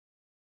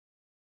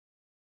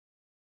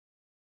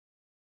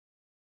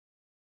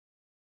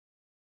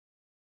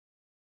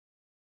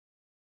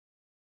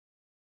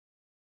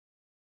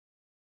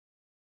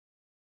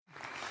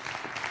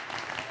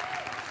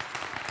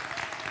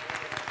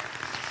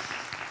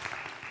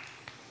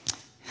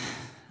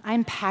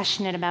I'm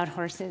passionate about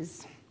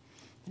horses,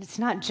 but it's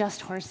not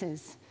just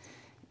horses.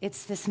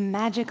 It's this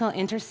magical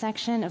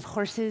intersection of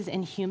horses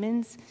and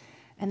humans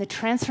and the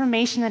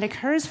transformation that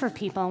occurs for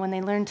people when they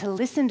learn to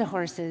listen to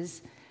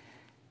horses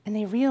and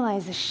they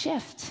realize a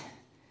shift.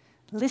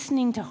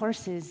 Listening to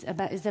horses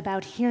is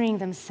about hearing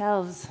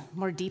themselves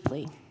more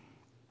deeply.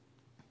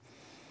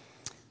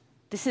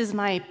 This is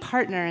my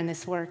partner in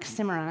this work,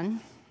 Cimarron.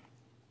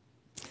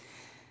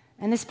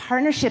 And this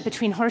partnership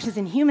between horses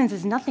and humans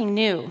is nothing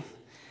new.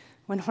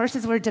 When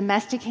horses were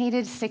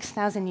domesticated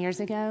 6,000 years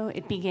ago,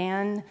 it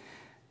began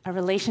a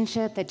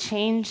relationship that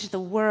changed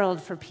the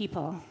world for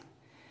people.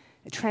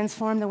 It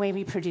transformed the way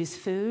we produce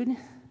food,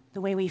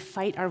 the way we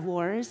fight our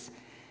wars,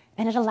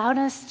 and it allowed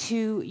us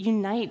to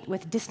unite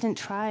with distant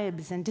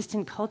tribes and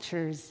distant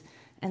cultures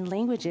and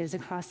languages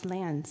across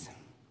lands.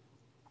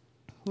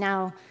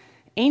 Now,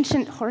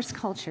 ancient horse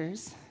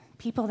cultures,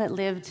 people that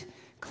lived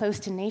close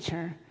to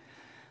nature,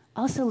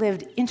 also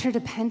lived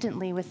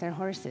interdependently with their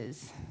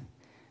horses.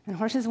 And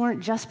horses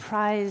weren't just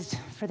prized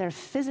for their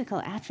physical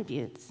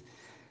attributes.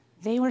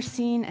 They were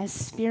seen as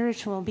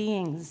spiritual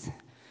beings,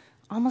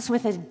 almost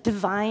with a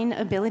divine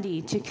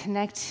ability to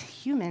connect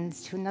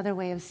humans to another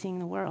way of seeing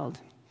the world.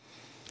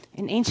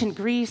 In ancient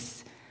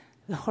Greece,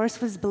 the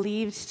horse was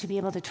believed to be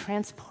able to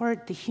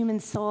transport the human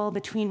soul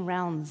between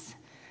realms.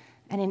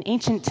 And in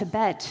ancient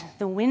Tibet,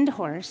 the wind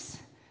horse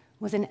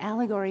was an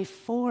allegory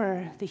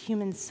for the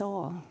human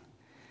soul.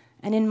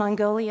 And in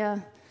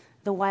Mongolia,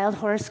 the wild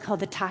horse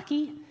called the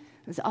taki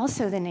was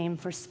also the name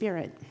for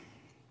spirit.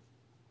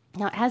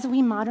 Now, as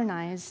we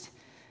modernized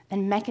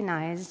and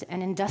mechanized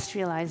and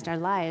industrialized our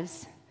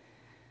lives,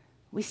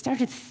 we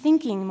started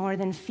thinking more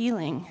than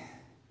feeling.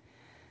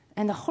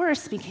 And the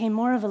horse became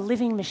more of a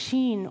living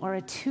machine or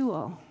a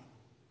tool.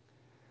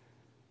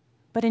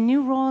 But a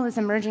new role is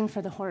emerging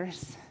for the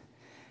horse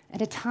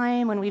at a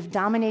time when we've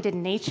dominated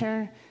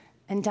nature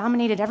and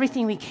dominated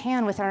everything we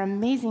can with our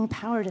amazing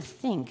power to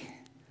think.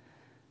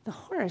 The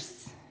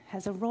horse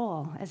has a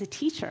role as a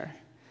teacher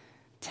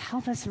to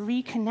help us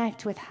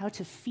reconnect with how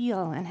to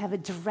feel and have a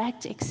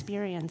direct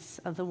experience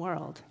of the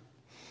world.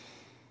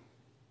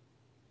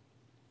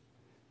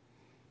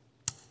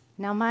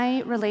 Now,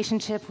 my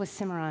relationship with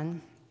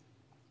Cimarron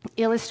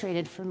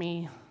illustrated for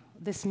me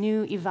this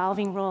new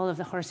evolving role of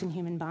the horse and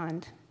human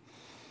bond.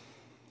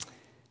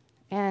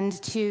 And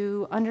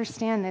to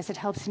understand this, it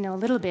helps to know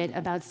a little bit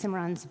about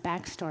Cimarron's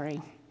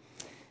backstory.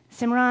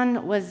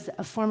 Cimarron was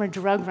a former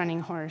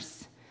drug-running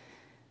horse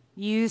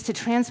used to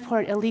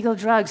transport illegal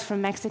drugs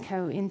from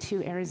Mexico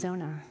into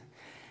Arizona.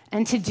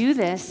 And to do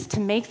this, to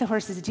make the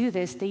horses do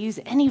this, they use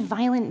any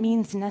violent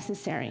means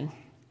necessary.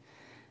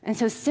 And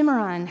so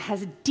Cimarron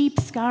has deep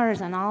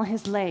scars on all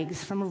his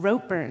legs from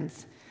rope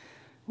burns,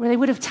 where they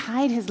would have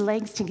tied his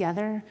legs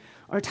together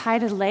or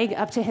tied a leg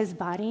up to his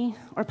body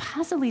or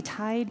possibly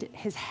tied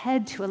his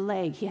head to a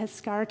leg. He has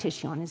scar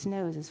tissue on his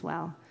nose as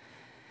well.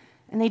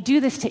 And they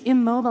do this to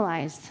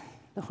immobilize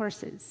the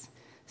horses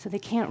so they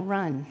can't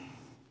run.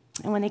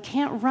 And when they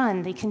can't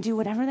run, they can do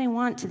whatever they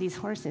want to these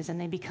horses, and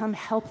they become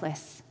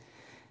helpless.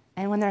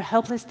 And when they're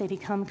helpless, they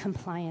become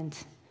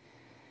compliant.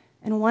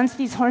 And once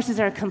these horses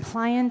are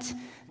compliant,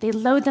 they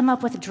load them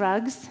up with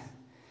drugs,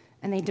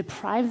 and they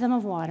deprive them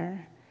of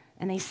water,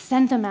 and they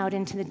send them out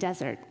into the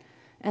desert.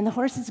 And the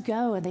horses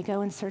go, and they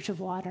go in search of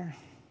water.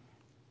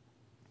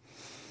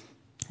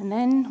 And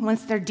then,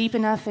 once they're deep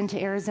enough into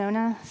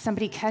Arizona,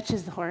 somebody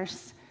catches the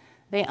horse,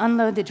 they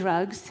unload the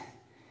drugs,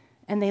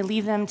 and they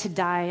leave them to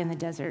die in the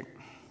desert.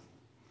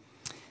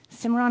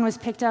 Cimarron was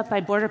picked up by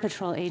Border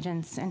Patrol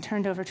agents and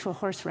turned over to a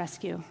horse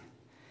rescue.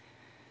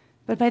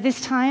 But by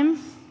this time,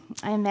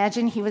 I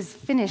imagine he was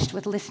finished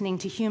with listening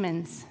to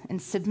humans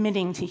and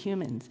submitting to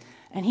humans,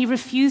 and he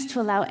refused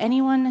to allow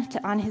anyone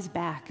on his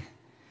back.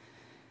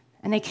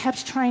 And they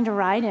kept trying to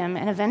ride him,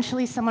 and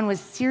eventually someone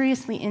was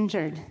seriously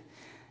injured,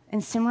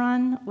 and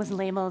Cimarron was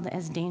labeled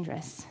as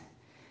dangerous.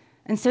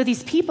 And so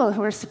these people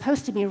who were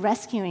supposed to be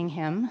rescuing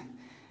him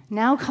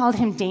now called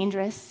him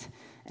dangerous,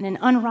 and an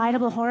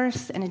unrideable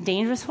horse and a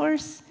dangerous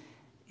horse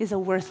is a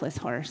worthless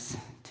horse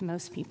to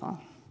most people.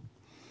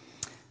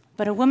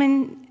 But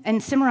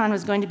Cimarron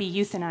was going to be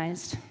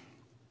euthanized,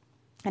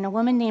 and a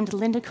woman named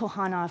Linda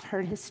Kohanoff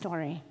heard his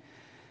story,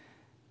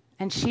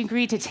 and she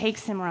agreed to take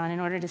Cimarron in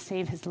order to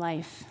save his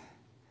life.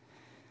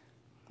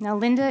 Now,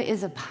 Linda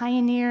is a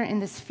pioneer in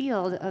this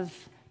field of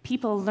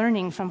people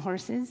learning from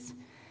horses,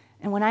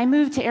 and when I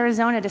moved to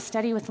Arizona to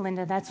study with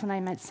Linda, that's when I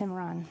met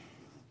Cimarron.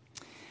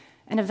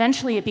 And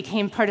eventually it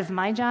became part of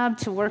my job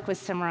to work with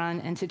Cimarron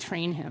and to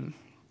train him.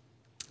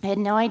 I had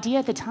no idea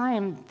at the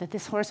time that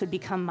this horse would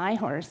become my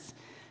horse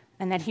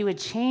and that he would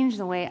change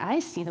the way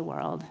I see the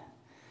world.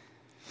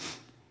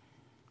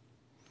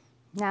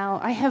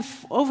 Now, I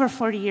have over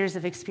 40 years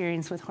of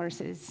experience with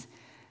horses,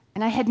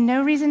 and I had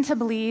no reason to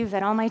believe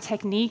that all my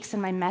techniques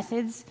and my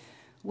methods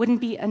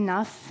wouldn't be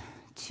enough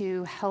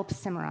to help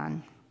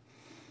Cimarron.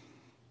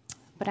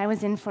 But I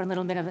was in for a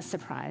little bit of a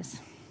surprise.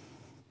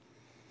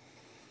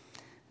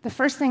 The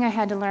first thing I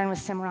had to learn with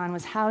Cimarron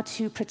was how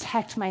to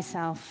protect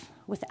myself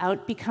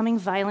without becoming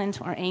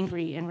violent or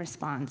angry in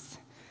response.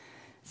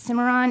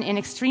 Cimarron, in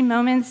extreme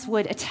moments,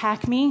 would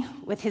attack me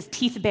with his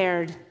teeth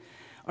bared,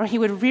 or he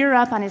would rear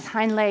up on his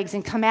hind legs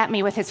and come at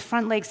me with his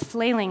front legs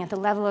flailing at the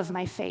level of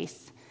my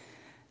face.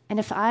 And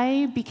if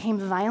I became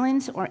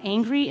violent or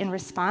angry in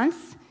response,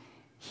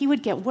 he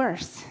would get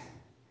worse.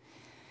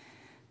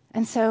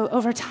 And so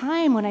over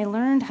time, when I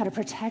learned how to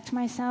protect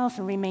myself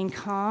and remain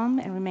calm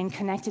and remain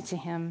connected to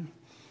him,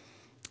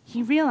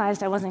 he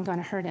realized I wasn't going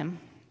to hurt him.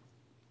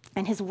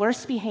 And his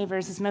worst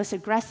behaviors, his most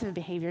aggressive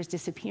behaviors,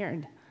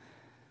 disappeared.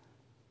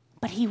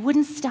 But he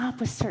wouldn't stop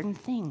with certain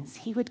things.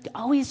 He would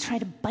always try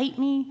to bite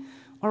me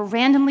or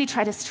randomly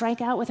try to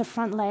strike out with a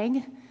front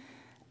leg.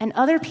 And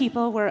other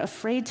people were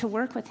afraid to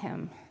work with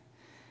him.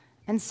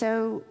 And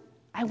so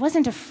I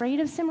wasn't afraid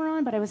of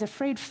Cimarron, but I was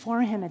afraid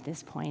for him at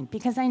this point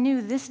because I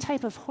knew this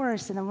type of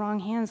horse in the wrong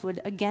hands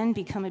would again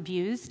become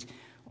abused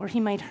or he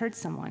might hurt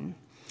someone.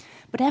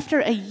 But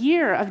after a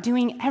year of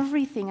doing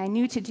everything I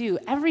knew to do,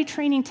 every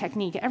training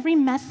technique, every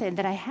method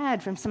that I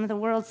had from some of the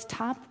world's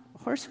top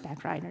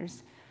horseback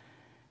riders,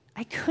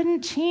 I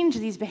couldn't change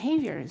these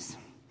behaviors.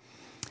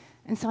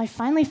 And so I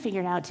finally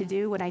figured out to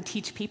do what I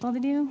teach people to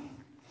do,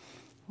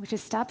 which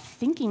is stop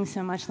thinking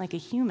so much like a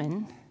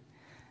human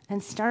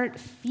and start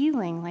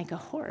feeling like a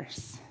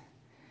horse.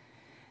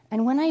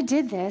 And when I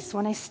did this,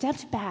 when I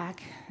stepped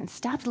back and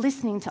stopped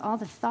listening to all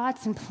the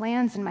thoughts and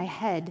plans in my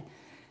head,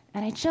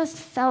 and I just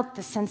felt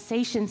the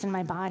sensations in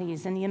my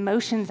bodies and the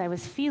emotions I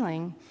was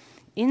feeling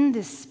in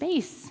this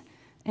space,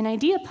 an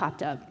idea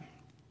popped up.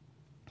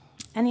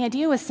 And the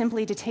idea was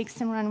simply to take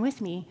Cimarron with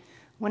me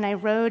when I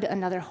rode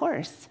another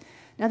horse.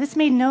 Now, this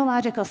made no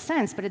logical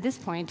sense, but at this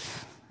point,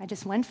 I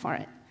just went for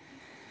it.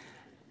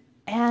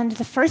 And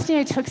the first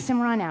day I took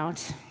Cimarron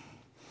out,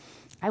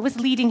 I was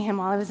leading him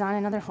while I was on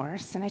another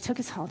horse, and I took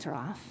his halter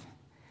off.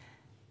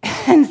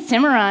 And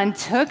Cimarron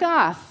took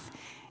off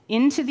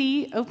into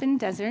the open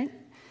desert,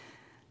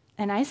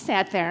 and I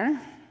sat there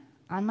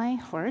on my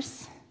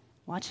horse,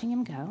 watching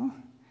him go.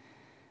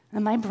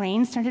 And my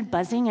brain started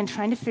buzzing and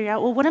trying to figure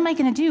out, well, what am I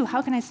going to do?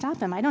 How can I stop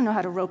him? I don't know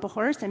how to rope a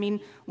horse. I mean,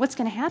 what's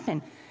going to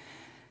happen?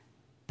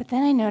 But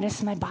then I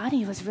noticed my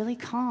body was really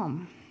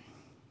calm.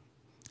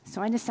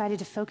 So I decided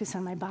to focus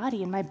on my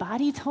body, and my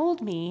body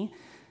told me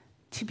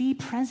to be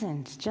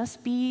present,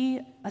 just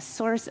be a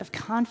source of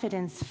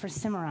confidence for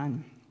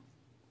Cimarron.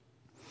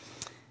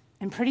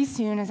 And pretty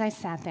soon, as I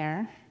sat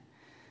there,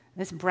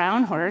 this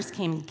brown horse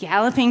came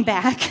galloping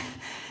back,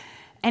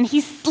 and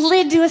he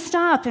slid to a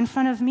stop in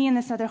front of me and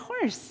this other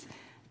horse.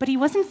 But he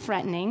wasn't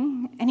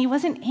threatening, and he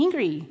wasn't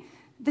angry.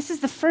 This is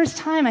the first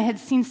time I had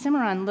seen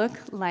Cimarron look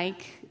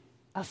like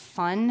a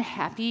fun,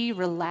 happy,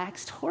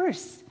 relaxed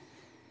horse.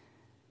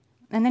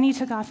 And then he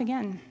took off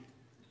again.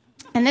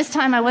 And this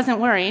time I wasn't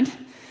worried.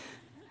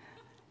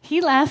 He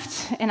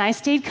left, and I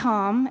stayed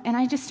calm, and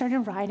I just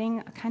started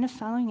riding, kind of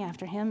following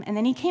after him. And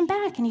then he came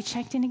back, and he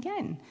checked in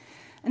again.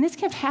 And this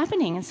kept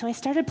happening, and so I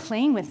started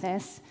playing with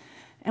this.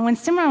 And when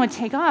Cimarron would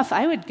take off,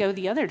 I would go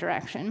the other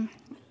direction,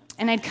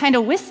 and I'd kind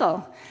of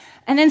whistle.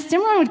 And then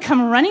Cimarron would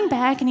come running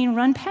back, and he'd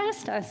run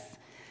past us.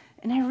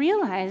 And I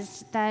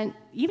realized that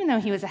even though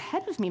he was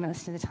ahead of me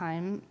most of the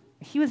time,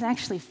 he was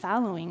actually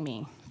following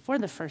me for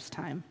the first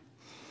time.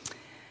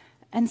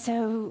 And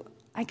so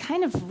I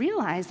kind of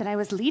realized that I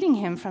was leading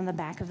him from the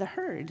back of the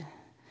herd.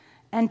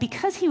 And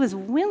because he was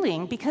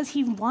willing, because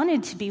he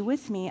wanted to be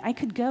with me, I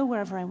could go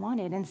wherever I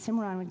wanted, and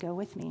Cimarron would go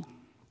with me.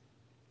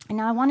 And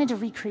now I wanted to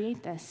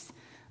recreate this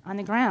on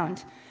the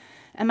ground.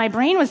 And my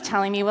brain was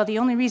telling me, well, the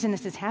only reason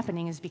this is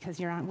happening is because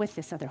you're on with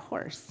this other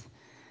horse.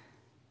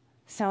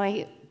 So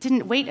I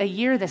didn't wait a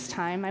year this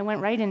time. I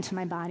went right into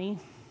my body.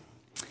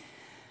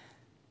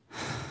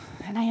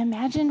 And I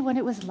imagined what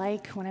it was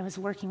like when I was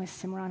working with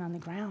Cimarron on the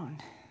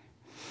ground.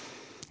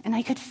 And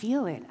I could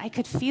feel it. I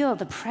could feel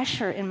the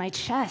pressure in my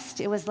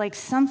chest. It was like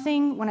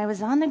something, when I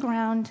was on the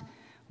ground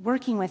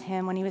working with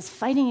him, when he was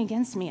fighting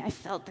against me, I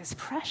felt this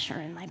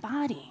pressure in my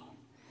body.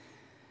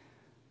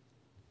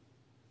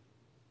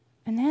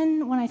 And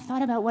then when I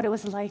thought about what it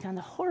was like on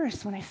the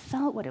horse, when I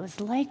felt what it was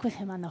like with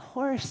him on the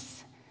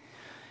horse,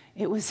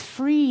 it was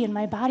free and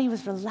my body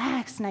was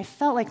relaxed, and I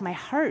felt like my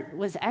heart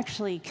was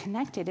actually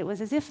connected. It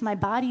was as if my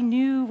body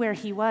knew where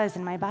he was,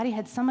 and my body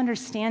had some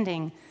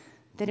understanding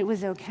that it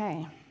was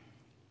okay.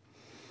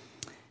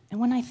 And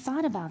when I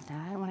thought about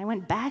that, when I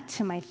went back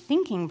to my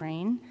thinking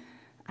brain,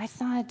 I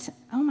thought,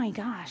 oh my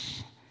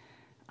gosh,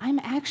 I'm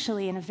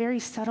actually in a very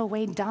subtle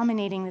way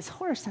dominating this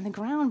horse on the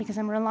ground because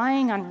I'm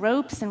relying on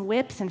ropes and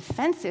whips and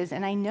fences,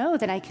 and I know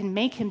that I can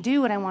make him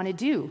do what I want to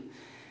do.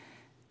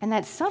 And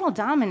that subtle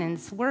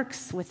dominance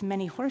works with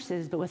many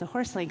horses, but with a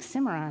horse like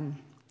Cimarron,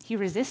 he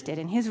resisted,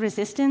 and his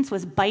resistance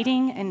was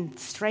biting and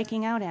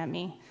striking out at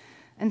me.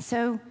 And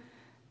so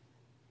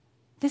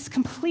this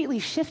completely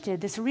shifted,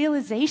 this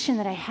realization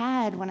that I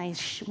had when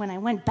I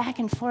went back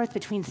and forth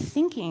between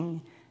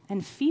thinking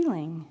and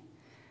feeling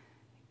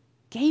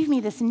gave me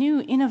this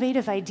new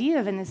innovative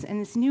idea and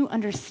this new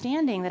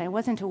understanding that I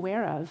wasn't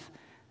aware of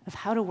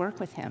how to work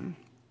with him.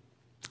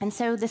 And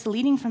so this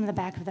leading from the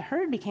back of the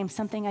herd became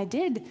something I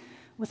did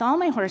with all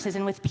my horses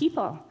and with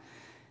people.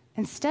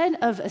 Instead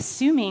of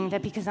assuming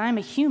that because I'm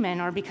a human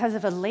or because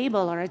of a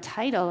label or a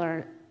title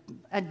or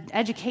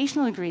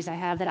educational degrees I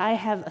have, that I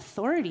have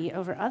authority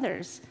over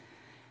others,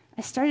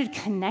 I started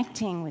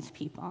connecting with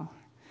people.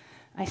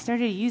 I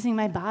started using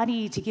my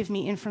body to give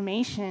me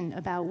information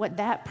about what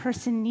that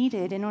person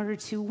needed in order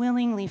to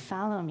willingly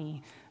follow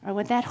me, or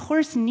what that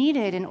horse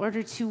needed in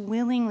order to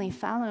willingly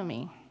follow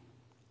me.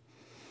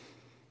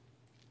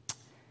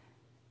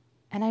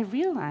 And I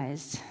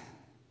realized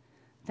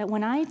that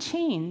when I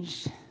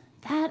changed,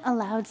 that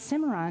allowed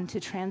Cimarron to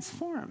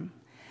transform.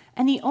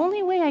 And the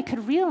only way I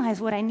could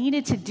realize what I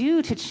needed to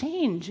do to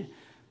change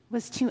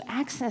was to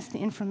access the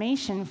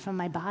information from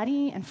my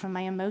body and from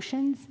my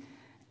emotions,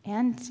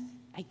 and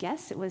I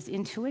guess it was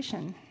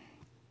intuition.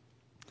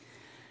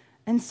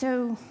 And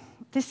so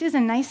this is a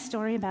nice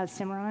story about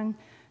Cimarron,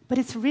 but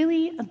it's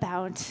really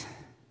about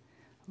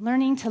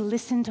learning to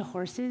listen to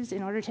horses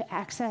in order to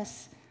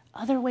access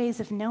other ways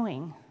of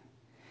knowing.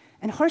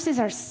 And horses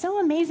are so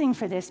amazing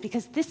for this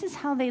because this is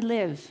how they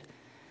live.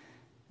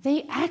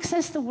 They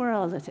access the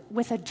world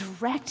with a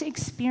direct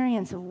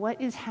experience of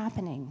what is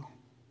happening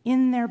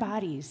in their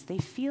bodies. They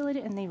feel it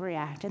and they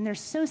react, and they're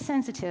so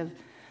sensitive.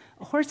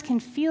 A horse can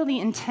feel the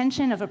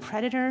intention of a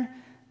predator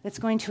that's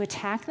going to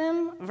attack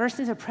them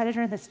versus a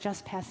predator that's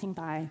just passing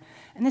by.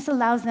 And this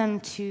allows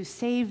them to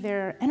save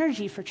their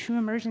energy for true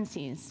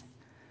emergencies.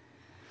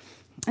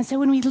 And so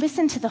when we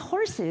listen to the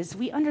horses,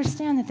 we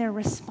understand that they're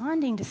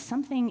responding to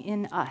something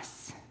in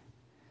us.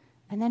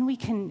 And then we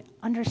can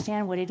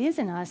understand what it is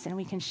in us and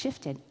we can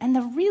shift it. And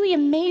the really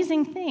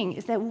amazing thing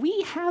is that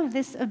we have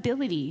this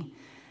ability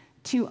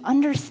to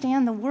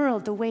understand the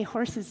world the way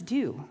horses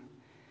do.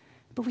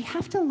 But we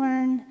have to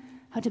learn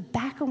how to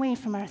back away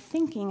from our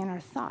thinking and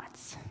our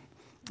thoughts.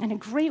 And a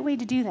great way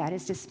to do that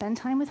is to spend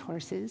time with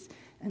horses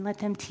and let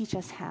them teach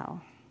us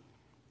how.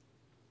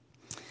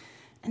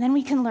 And then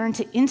we can learn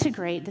to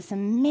integrate this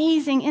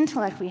amazing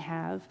intellect we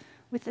have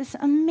with this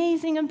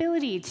amazing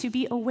ability to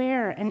be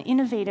aware and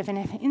innovative and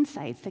have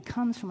insights that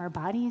comes from our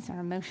bodies, our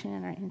emotion,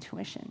 and our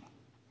intuition.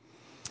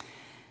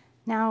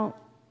 Now,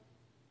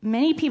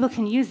 many people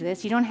can use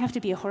this. You don't have to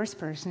be a horse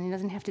person. It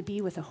doesn't have to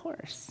be with a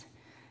horse.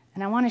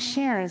 And I want to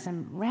share, as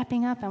I'm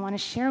wrapping up, I want to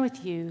share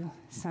with you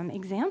some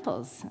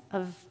examples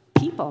of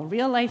people,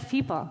 real-life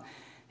people,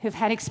 who've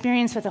had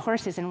experience with the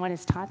horses and what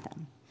has taught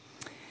them.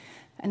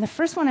 And the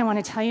first one I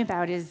want to tell you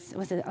about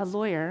was a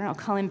lawyer. I'll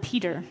call him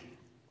Peter.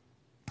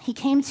 He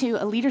came to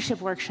a leadership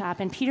workshop,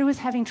 and Peter was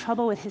having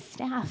trouble with his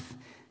staff.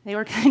 They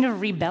were kind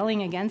of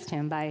rebelling against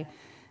him by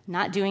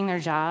not doing their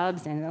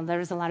jobs, and there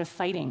was a lot of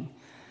fighting.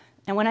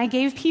 And when I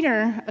gave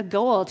Peter a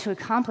goal to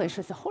accomplish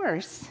with the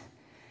horse,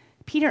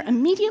 Peter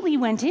immediately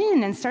went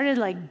in and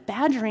started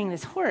badgering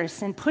this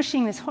horse and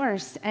pushing this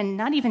horse and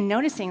not even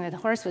noticing that the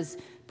horse was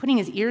putting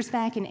his ears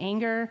back in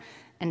anger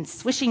and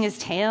swishing his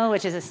tail,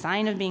 which is a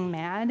sign of being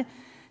mad.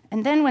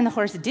 And then when the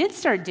horse did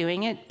start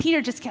doing it,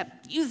 Peter just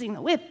kept using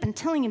the whip and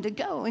telling him to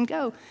go and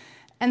go.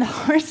 And the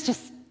horse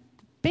just,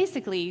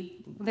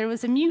 basically, there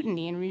was a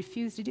mutiny and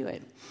refused to do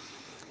it.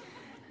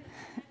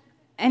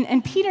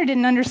 And Peter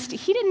didn't understand,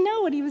 he didn't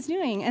know what he was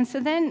doing. And so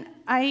then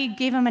I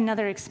gave him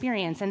another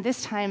experience, and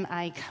this time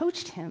I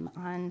coached him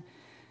on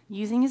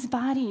using his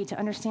body to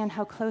understand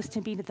how close to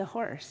be to the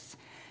horse,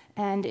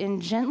 and in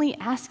gently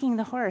asking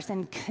the horse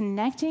and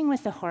connecting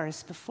with the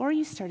horse before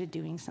you started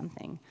doing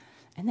something,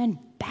 and then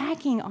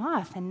backing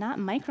off and not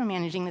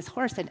micromanaging this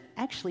horse that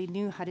actually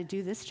knew how to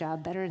do this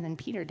job better than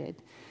Peter did.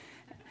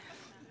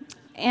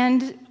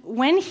 And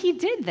when he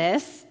did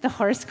this, the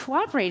horse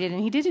cooperated,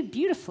 and he did it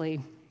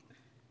beautifully.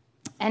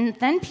 And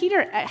then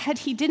Peter,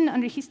 he still didn't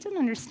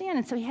understand,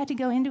 and so he had to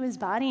go into his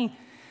body,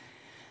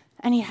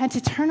 and he had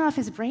to turn off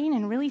his brain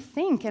and really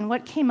think. And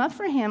what came up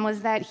for him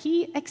was that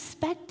he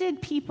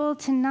expected people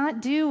to not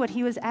do what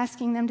he was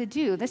asking them to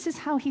do. This is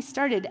how he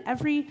started.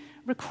 Every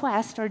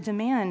request or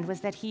demand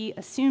was that he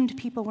assumed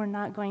people were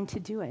not going to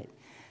do it.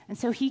 And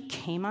so he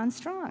came on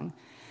strong.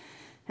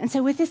 And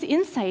so with this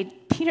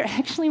insight, Peter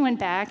actually went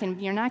back,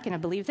 and you're not going to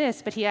believe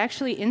this, but he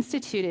actually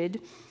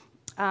instituted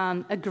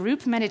a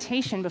group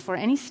meditation before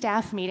any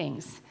staff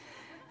meetings.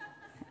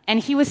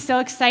 And he was so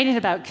excited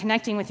about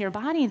connecting with your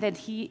body that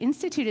he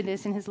instituted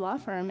this in his law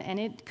firm, and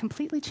it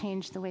completely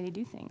changed the way they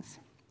do things.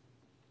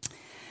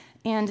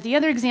 And the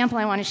other example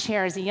I want to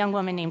share is a young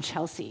woman named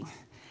Chelsea.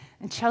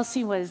 And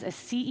Chelsea was a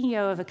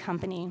CEO of a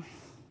company,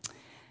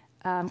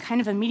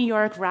 kind of a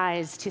meteoric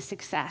rise to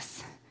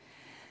success.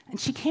 And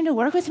she came to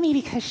work with me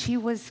because she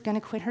was going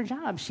to quit her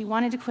job. She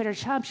wanted to quit her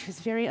job. She was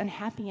very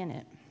unhappy in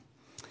it.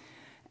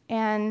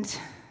 And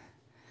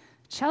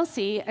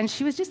Chelsea, and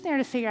she was just there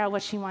to figure out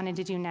what she wanted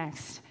to do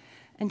next.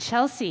 And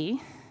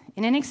Chelsea,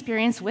 in an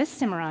experience with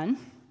Cimarron,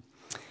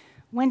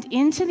 went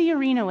into the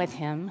arena with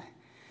him,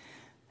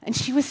 and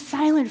she was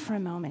silent for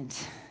a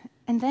moment.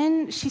 And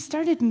then she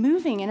started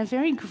moving in a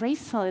very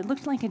graceful, it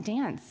looked like a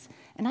dance.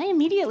 And I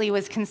immediately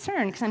was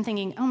concerned because I'm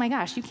thinking, oh my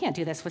gosh, you can't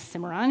do this with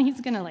Cimarron. He's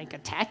going to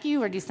attack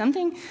you or do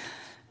something.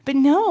 But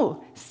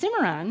no,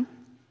 Cimarron,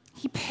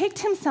 he picked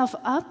himself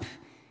up.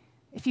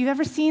 If you've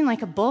ever seen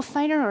a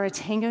bullfighter or a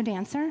tango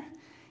dancer,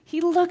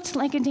 He looked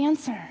like a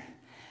dancer.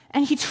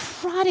 And he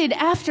trotted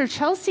after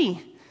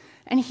Chelsea.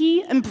 And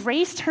he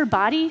embraced her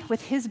body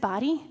with his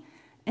body.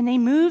 And they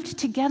moved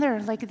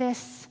together like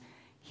this.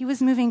 He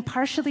was moving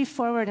partially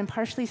forward and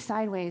partially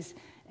sideways,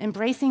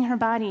 embracing her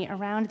body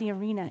around the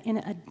arena in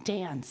a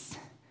dance.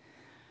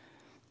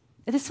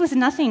 This was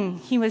nothing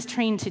he was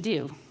trained to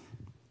do.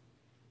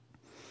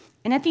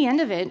 And at the end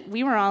of it,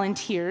 we were all in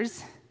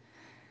tears.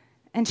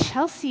 And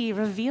Chelsea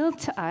revealed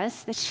to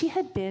us that she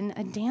had been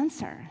a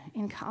dancer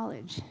in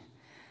college.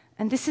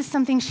 And this is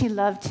something she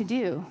loved to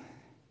do.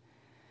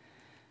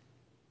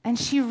 And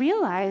she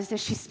realized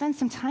as she spent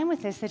some time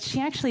with this that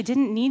she actually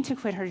didn't need to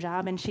quit her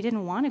job and she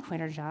didn't want to quit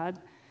her job.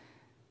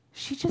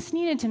 She just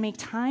needed to make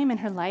time in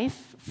her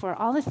life for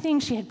all the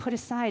things she had put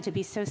aside to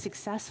be so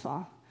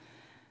successful.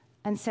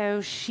 And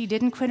so she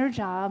didn't quit her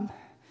job.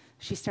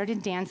 She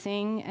started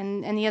dancing.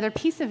 And the other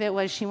piece of it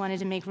was she wanted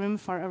to make room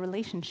for a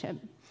relationship.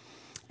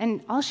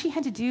 And all she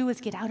had to do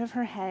was get out of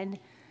her head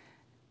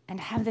and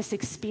have this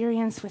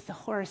experience with the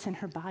horse in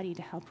her body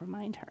to help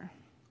remind her.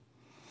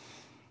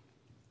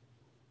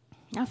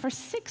 Now, for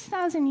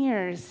 6,000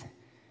 years,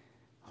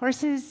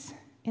 horses,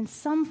 in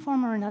some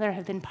form or another,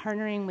 have been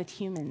partnering with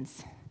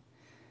humans.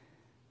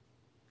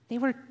 They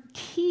were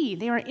key,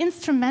 they were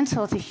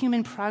instrumental to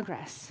human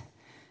progress.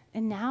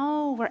 And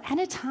now we're at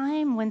a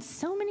time when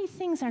so many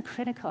things are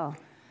critical.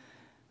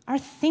 Our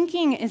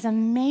thinking is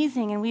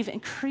amazing, and we've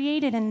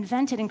created and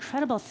invented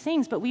incredible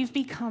things, but we've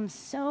become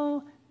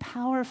so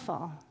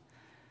powerful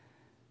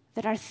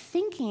that our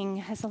thinking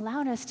has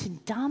allowed us to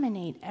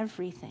dominate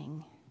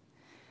everything.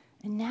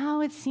 And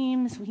now it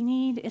seems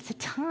it's a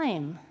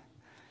time.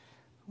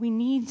 We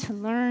need to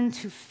learn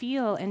to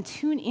feel and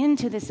tune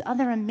into this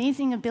other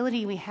amazing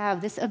ability we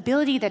have, this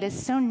ability that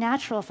is so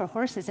natural for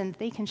horses and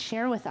they can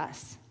share with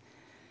us.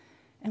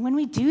 And when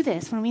we do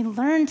this, when we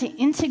learn to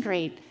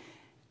integrate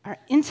our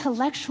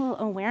intellectual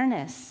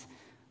awareness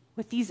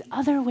with these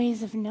other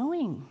ways of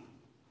knowing,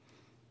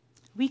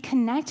 we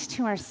connect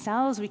to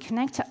ourselves, we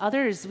connect to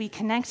others, we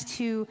connect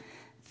to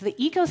the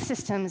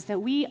ecosystems that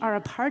we are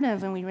a part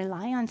of and we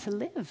rely on to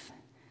live.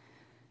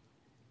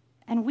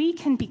 And we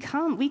can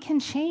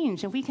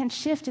change, and we can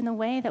shift in the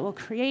way that will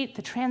create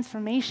the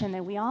transformation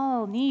that we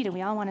all need and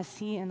we all want to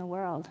see in the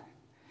world.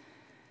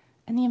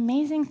 And the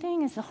amazing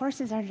thing is the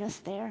horses are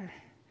just there.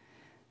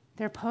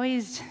 They're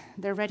poised,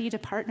 they're ready to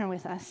partner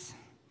with us.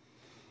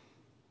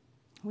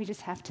 We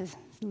just have to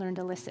learn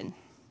to listen.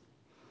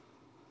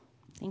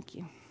 Thank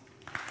you.